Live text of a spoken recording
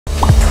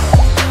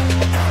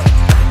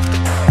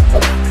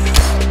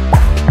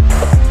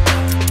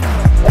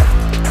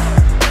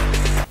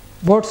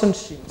boats and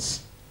streams.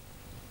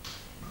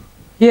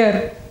 Here,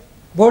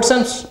 boats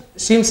and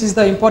streams is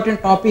the important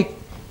topic,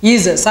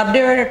 is a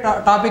subdivided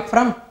topic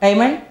from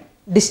time and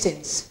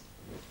distance.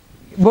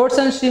 Boats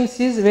and streams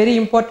is very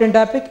important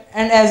topic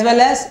and as well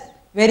as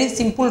very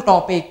simple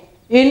topic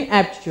in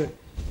aptitude.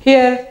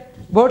 Here,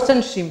 boats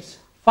and streams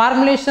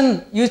formulation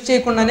use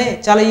చేయకుండానే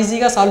చాలా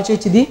ఈజీగా solve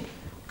చేయొచ్చు ఇది.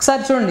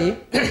 ఒకసారి చూడండి,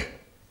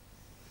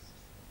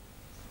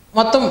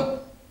 మొత్తం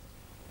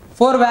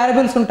 4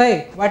 variables ఉంటాయి,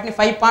 వాటిని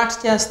 5 పార్ట్స్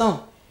చేస్తాం.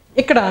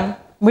 ఇక్కడ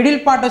మిడిల్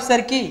పార్ట్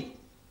వచ్చేసరికి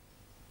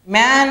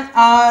man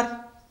are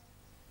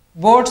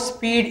boat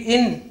speed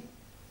in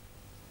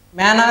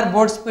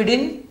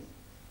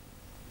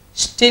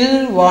still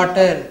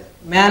water.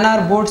 Man or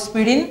boat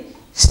speed in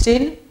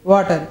still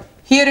water.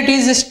 Here it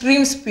is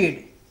stream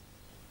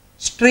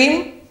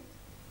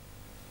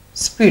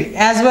speed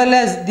as well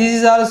as this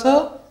is also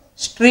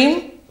stream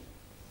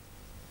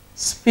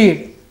speed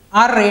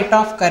or rate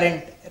of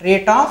current.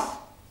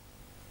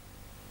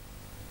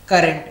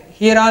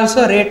 Here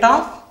also rate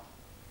of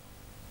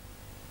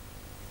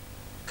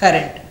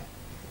current.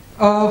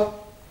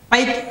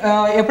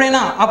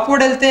 ఎప్పుడైనా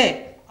upward వెళ్తే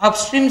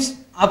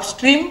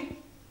upstream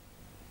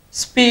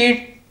speed,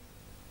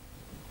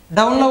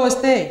 డౌన్లో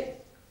వస్తే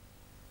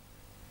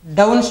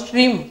down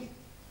stream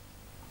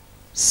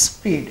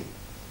speed.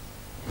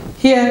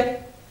 Here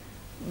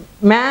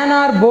man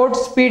are boat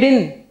speed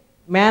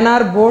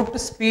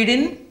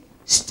in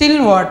still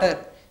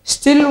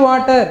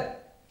water.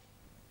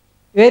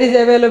 Where is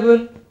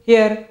available?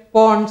 Here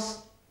ponds.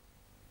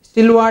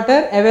 Still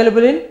water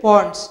available in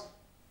ponds,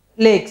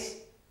 lakes.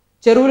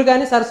 చెరువులు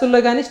కానీ సరస్సుల్లో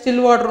కానీ still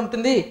water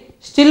ఉంటుంది.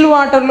 Still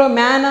వాటర్లో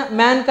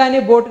man కానీ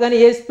బోట్ కానీ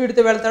ఏ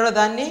స్పీడ్తో వెళ్తాడో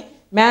దాన్ని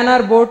man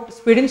are boat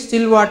speed in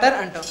still water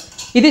అంటాం.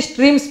 ఇది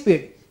stream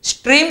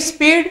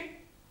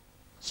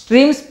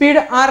speed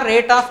are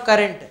rate of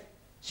current.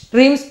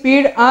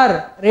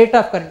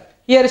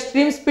 Here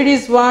stream speed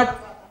is what?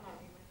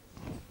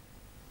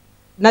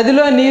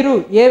 నదిలో నీరు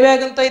ఏ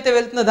వేగంతో అయితే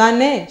వెళ్తుందో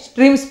దాన్నే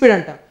స్ట్రీమ్ స్పీడ్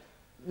అంటాం.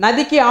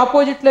 నదికి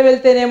ఆపోజిట్లో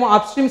వెళ్తేనేమో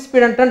అప్ స్ట్రీమ్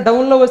స్పీడ్ అంటాం,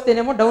 డౌన్లో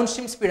వస్తేనేమో డౌన్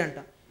స్ట్రీమ్ స్పీడ్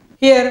అంటాం.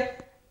 హియర్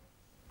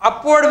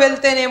అప్వర్డ్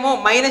వెళ్తేనేమో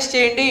మైనస్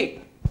చేయండి,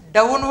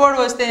 డౌన్వర్డ్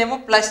వస్తేనేమో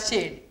ప్లస్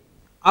చేయండి.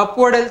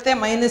 అప్వర్డ్ వెళ్తే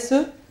మైనస్,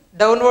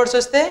 డౌన్వర్డ్స్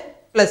వస్తే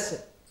plus.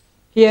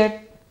 Here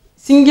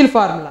single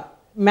formula,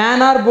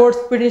 man are boat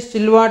speed in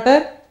still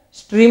water,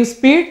 stream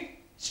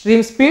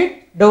speed,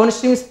 down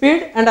stream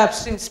speed and up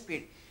stream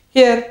speed.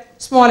 Here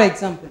small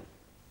example.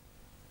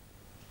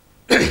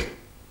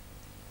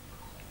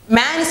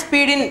 Man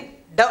speed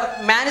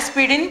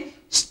in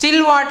still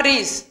water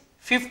is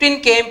 15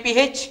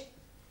 kmph.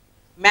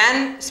 Man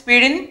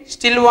speed in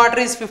still water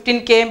is 15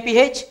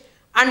 kmph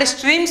and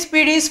stream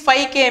speed is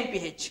 5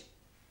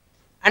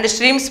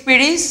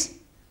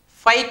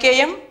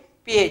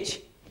 kmph.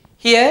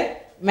 Here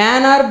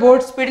man or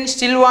boat speed in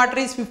still water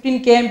is 15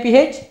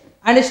 kmph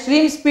and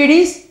stream speed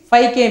is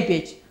 5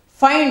 kmph.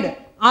 Find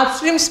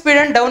upstream speed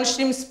and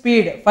downstream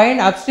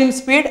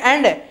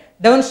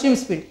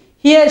speed.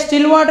 Here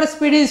still water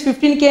speed is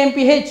 15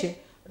 kmph.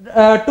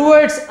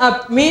 Towards up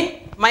mean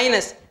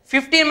minus.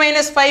 15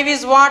 minus 5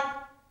 is what?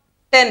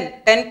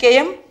 10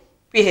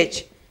 kmph.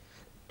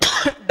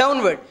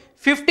 Downward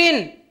 15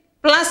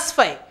 plus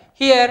 5.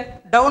 Here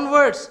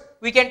downwards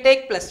we can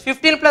take plus.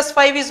 15 plus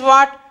 5 is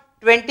what?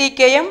 20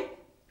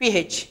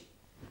 kmph.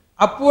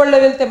 Upward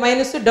level the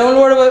minus,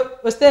 downward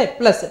was there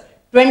plus.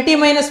 20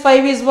 minus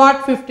 5 is what?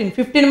 15.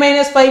 15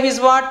 minus 5 is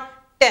what?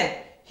 10.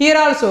 Here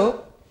also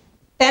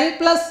 10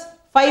 plus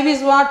 5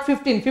 is what?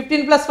 15.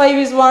 15 plus 5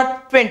 is what?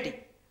 20.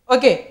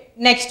 Okay,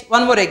 next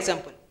one more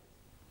example.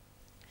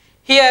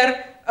 Here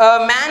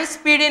man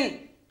speed in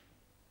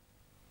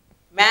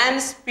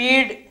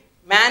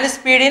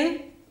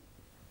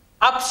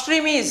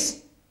upstream is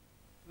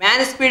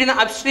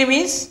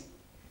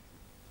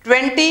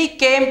 20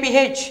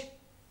 kmph.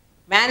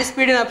 Man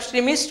speed in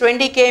upstream is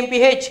 20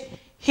 kmph.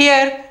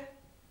 Here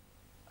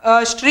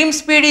stream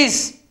speed is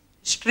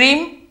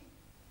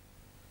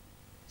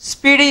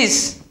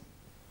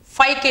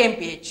 5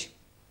 kmph.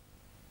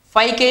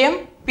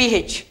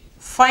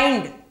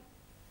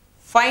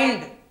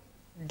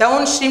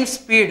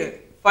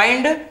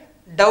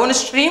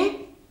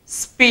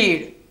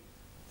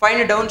 Find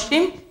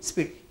downstream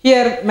speed.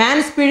 Here man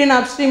speed in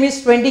upstream is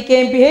 20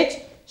 kmph,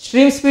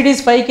 stream speed is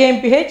 5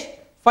 kmph.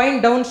 Find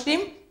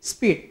downstream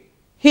speed.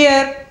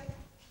 Here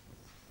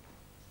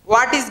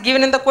what is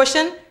given in the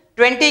question?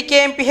 20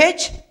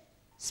 kmph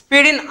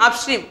speed in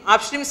upstream.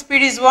 Upstream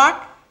speed is what?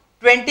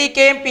 20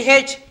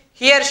 kmph.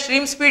 Here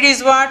stream speed is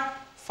what?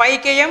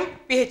 5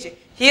 kmph.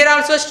 Here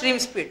also stream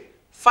speed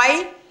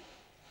 5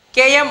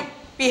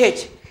 kmph.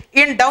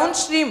 In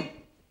downstream,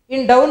 in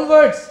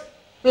downwards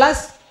plus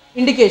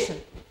indication.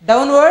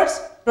 Downwards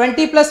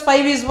 20 plus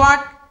 5 is what?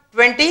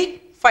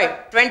 25.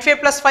 25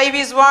 plus 5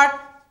 is what?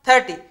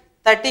 30.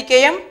 30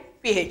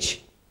 kmph.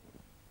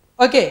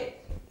 Okay,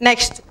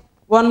 next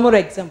one more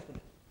example.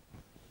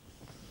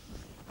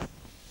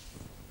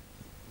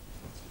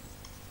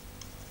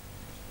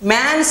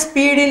 Man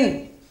speed in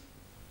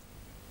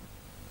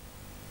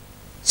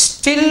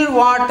still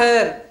water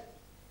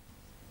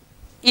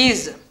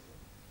is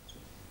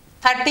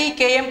 30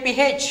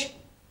 kmph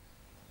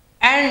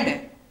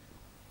and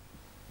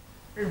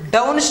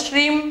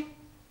downstream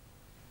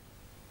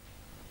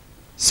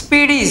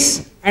speed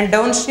is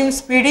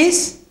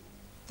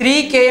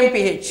 3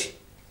 kmph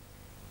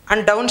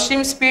and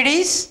downstream speed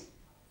is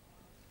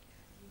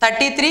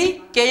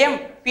 33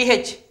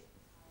 kmph.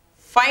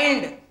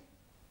 Find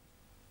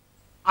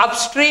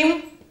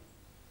upstream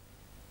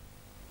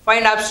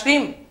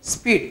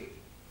speed.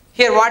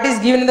 Here what is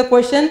given in the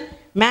question?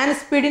 Man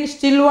speed in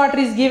still water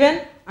is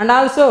given and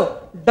also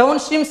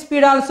downstream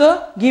speed also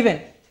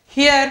given.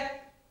 Here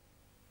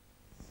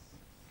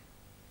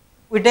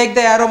we take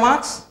the arrow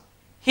marks.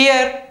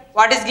 Here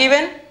what is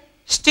given?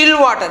 Still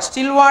water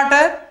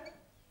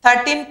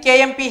 13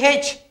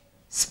 kmph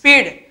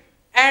speed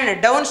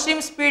and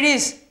downstream speed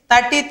is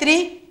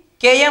 33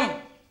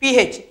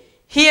 kmph.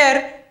 Here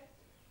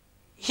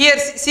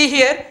see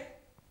here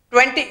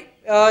 20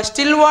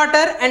 still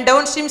water and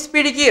downstream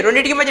speed ki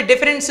రెండిటికి మధ్య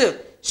difference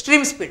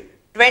stream speed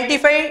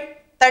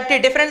 25-30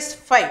 difference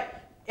 5.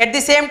 At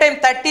the same time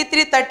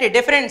 33-30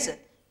 difference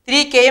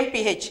 3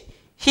 kmph.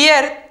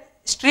 Here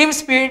stream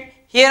speed,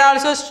 here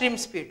also stream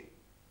speed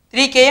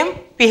 3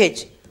 kmph.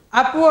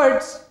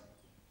 Upwards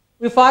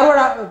we forward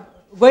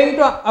going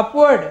to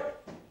upward,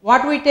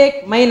 what we take?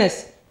 Minus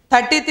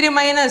 33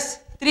 minus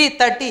 3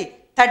 30,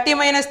 30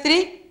 minus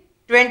 3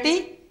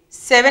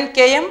 27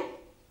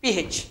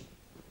 kmph.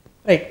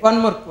 Right, one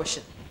more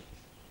question.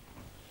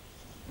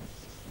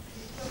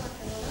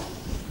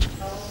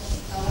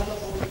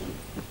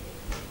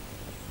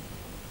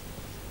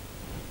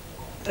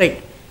 Right,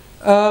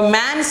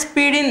 man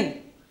speed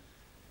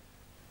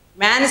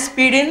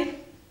in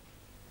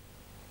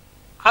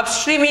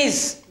upstream is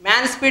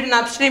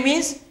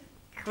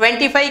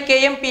 25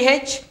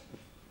 kmph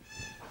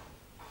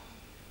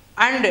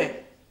and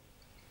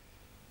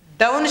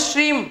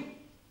downstream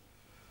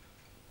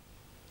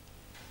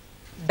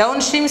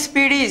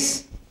speed is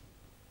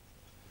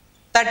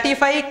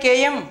 35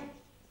 kmph.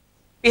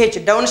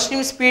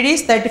 Downstream speed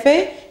is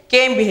 35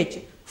 kmph.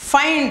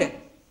 Find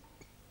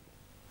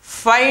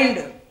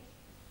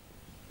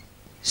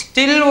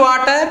still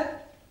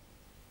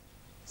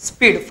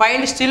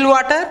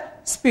water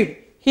speed.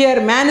 Here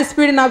man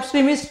speed in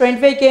upstream is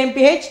 25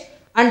 kmph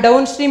and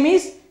downstream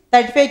is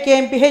 35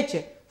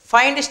 kmph.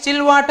 Find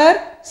still water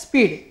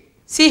speed.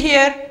 See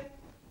here,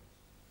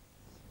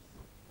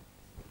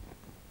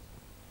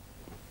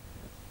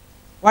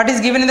 what is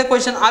given in the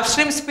question?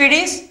 Upstream speed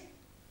is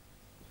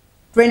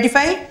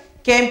 25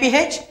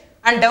 kmph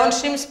and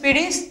downstream speed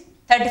is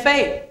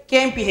 35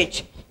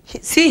 kmph.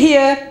 See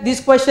here this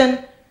question,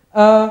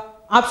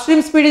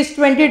 upstream speed is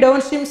 20,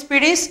 downstream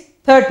speed is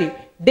 30.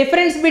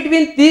 Difference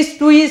between these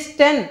two is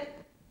 10.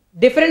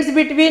 Difference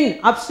between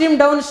upstream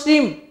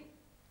downstream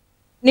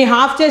ni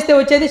half cheste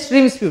vachedi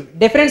stream speed.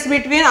 Difference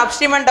between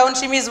upstream and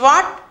downstream is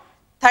what?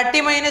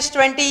 30 minus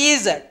 20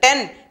 is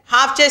 10.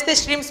 Half cheste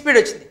stream speed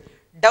vachindi.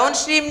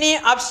 Downstream ni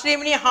upstream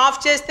ni half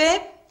cheste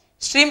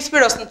stream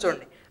speed vastundi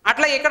chudandi.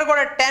 Atla ikkada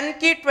kuda 10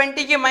 ki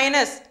 20 ki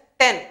minus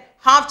 10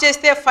 half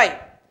cheste 5.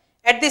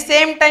 At the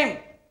same time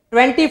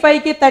 25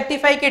 ki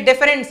 35 ki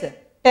difference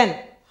 10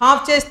 half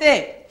cheste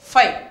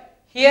 5.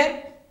 Here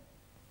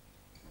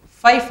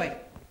 5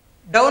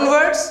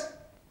 downwards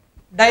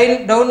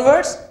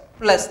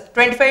plus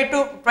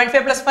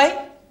 25 plus 5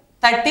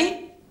 30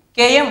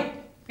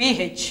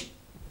 kmph.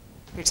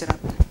 It's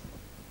enough.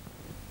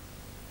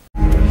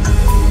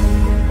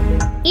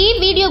 ఈ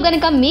video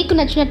గనుక మీకు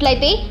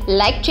నచ్చినట్లయితే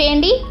like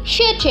చేయండి,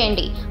 share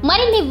చేయండి.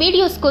 మరిన్ని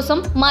videos కోసం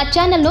మా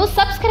ఛానల్ను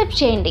సబ్స్క్రైబ్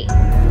చేయండి.